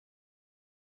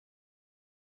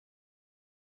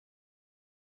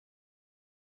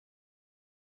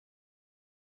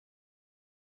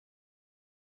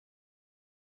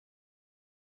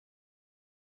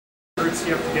secrets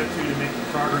you have to get to make the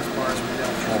progress bars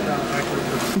down backward.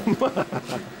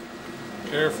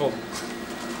 Careful.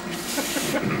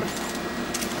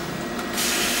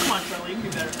 Come on, Charlie, you can do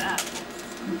better than that.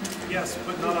 Yes,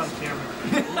 but not on camera.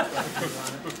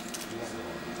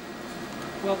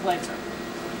 Well played, sir.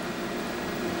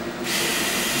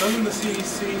 Doesn't the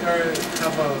CDC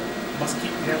have a must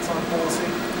keep pants on policy?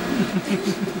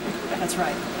 That's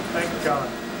right. Thank God.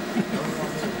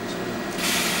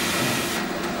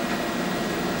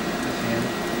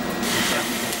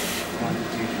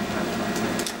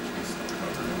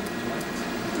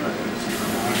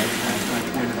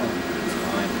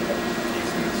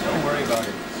 Don't worry about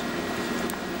it.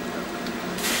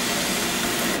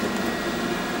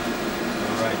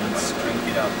 Alright, let's crank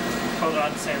it up. Hold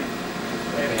on, Sammy.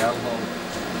 Okay, I'll hold.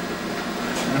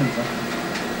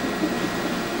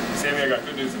 Sammy, I got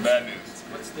good news and bad news.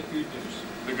 What's the good news?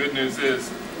 The good news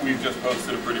is we've just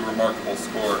posted a pretty remarkable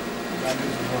score. Bad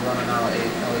news is we're running out of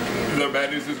LHE. The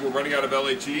bad news is we're running out of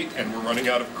LHE and we're running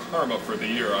out of karma for the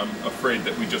year. I'm afraid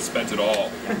that we just spent it all.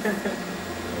 We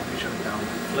shut it down.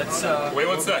 Let's Wait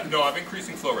one sec. No, I'm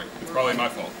increasing flow rate. It's probably my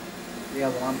fault. Yeah,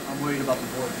 well, I'm worried about the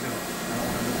board too. I don't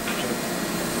want to move the chip.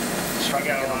 I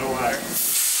got a lot of water.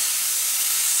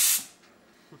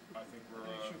 I think we're.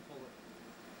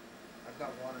 I've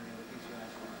got water in the PCI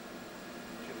slot.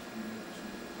 Chip's going to move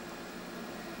soon.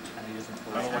 and he doesn't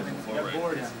pull I don't it. like the flow That rate.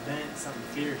 board is bent something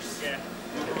fierce. Yeah.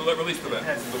 Release the vent.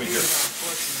 Let me hear it.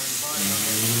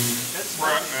 That's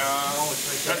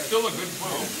That's still a good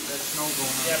flow. That's no going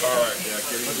on. Yeah. All right,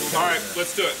 yeah. All right,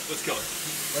 let's do it. Let's kill it.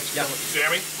 Let's kill it.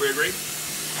 Sammy, we agree?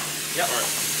 Yep. All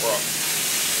right, we're off.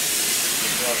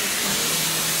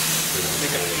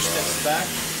 Take a few steps back.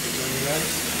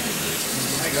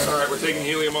 All right, we're taking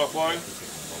helium offline.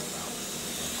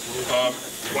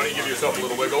 Why don't you give yourself a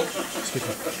little wiggle?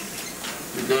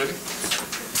 You're good.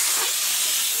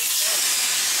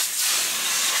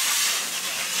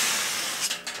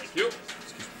 Thank you.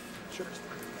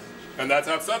 And that's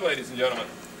outside, ladies and gentlemen.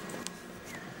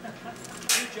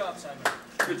 Good job, Simon.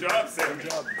 Good job, Sam. Good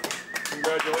job.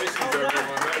 Congratulations, everyone.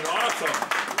 That was awesome.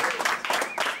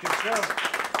 Good job.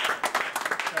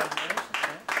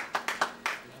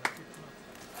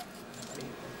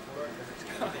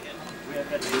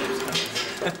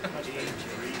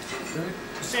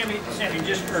 Sammy,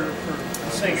 just for the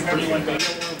sake of everyone, but you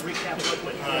don't want to recap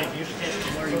Liquid Helium. You just can't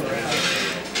where you were at.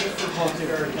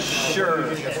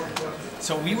 Sure.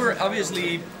 So we were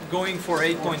obviously going for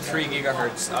 8.3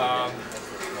 gigahertz.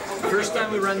 First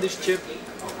time we ran this chip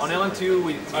on LM2,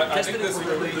 we I tested think it for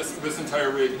really. this entire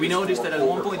rig. We noticed that at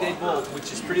 1.8 volt,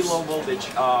 which is pretty low voltage,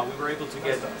 we were able to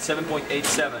get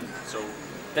 7.87. So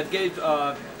that gave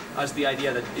us the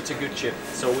idea that it's a good chip.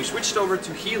 So we switched over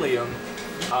to helium,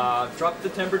 dropped the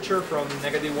temperature from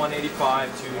negative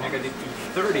 185 to negative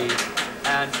 230,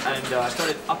 and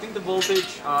started upping the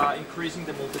voltage, increasing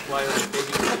the multiplier, and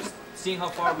basically just seeing how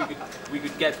far we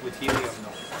could get with helium,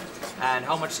 and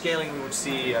how much scaling we would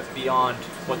see beyond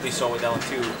what we saw with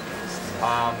LM2.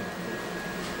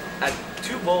 At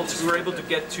 2 volts, we were able to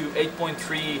get to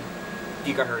 8.3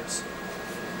 gigahertz.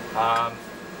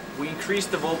 We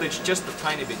increased the voltage just a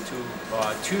tiny bit to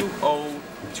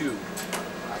 202,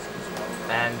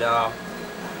 and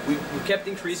we kept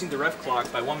increasing the ref clock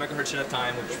by 1 megahertz at a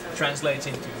time, which translates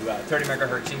into 30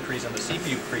 megahertz increase on the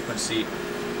CPU frequency,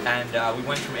 and we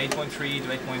went from 8.3 to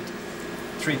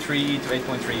 8.33 to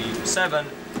 8.37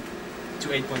 to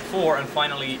 8.4, and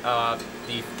finally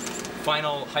the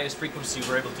final highest frequency we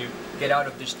were able to get out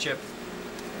of this chip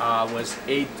was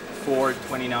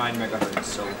 8429 megahertz.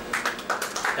 So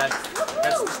that's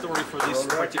the story for this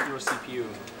particular CPU.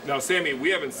 Now, Sammy, we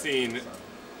haven't seen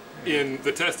in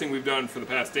the testing we've done for the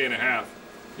past day and a half.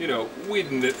 You know, we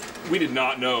did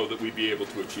not know that we'd be able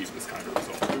to achieve this kind of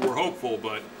result. We were hopeful,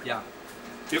 but Yeah.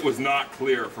 it was not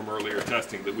clear from earlier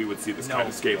testing that we would see this kind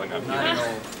of scaling up Not here. at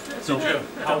all. So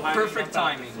perfect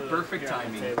timing. Perfect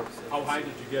timing. How high did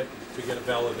you get to get a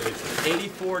validation?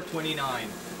 8429.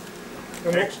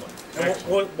 Excellent.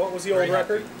 What was the old Very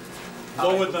happy. record?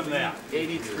 Lower than that.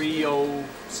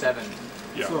 8307.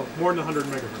 Yeah. So more than 100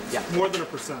 megahertz. Yeah. More than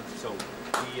 1%. So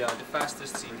the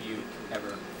fastest CPU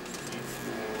ever.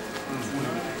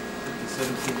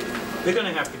 They're going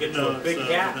to have to get to a big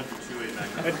gap.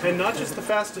 And not just the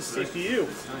fastest CPU.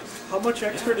 How much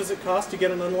extra does it cost to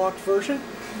get an unlocked version?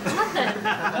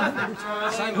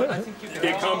 Simon, I think you can.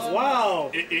 It comes. Wow!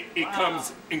 It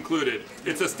comes included.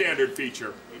 It's a standard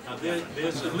feature. Now,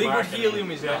 there's a Liquid marketing.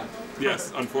 helium is not.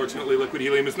 Yes, unfortunately, liquid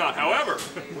helium is not. However,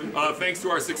 thanks to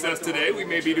our success today, we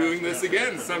may be doing this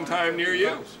again sometime near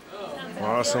you.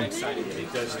 Awesome.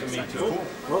 It does to me too.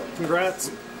 Well,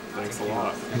 congrats. Thanks a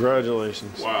lot.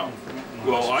 Congratulations. Wow.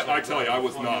 Well, I tell you, I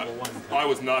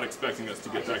was not expecting us to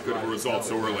get that good of a result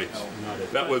so early.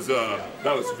 That was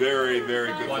very,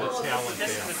 very good. What a talent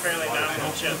This is a there. fairly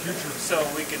nominal chip, so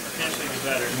we could potentially do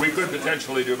better. We could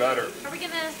potentially do better. Are we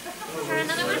gonna try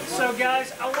another one? So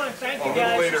guys, I want to thank you A little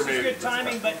guys. later, This is maybe. good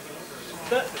timing, but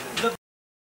the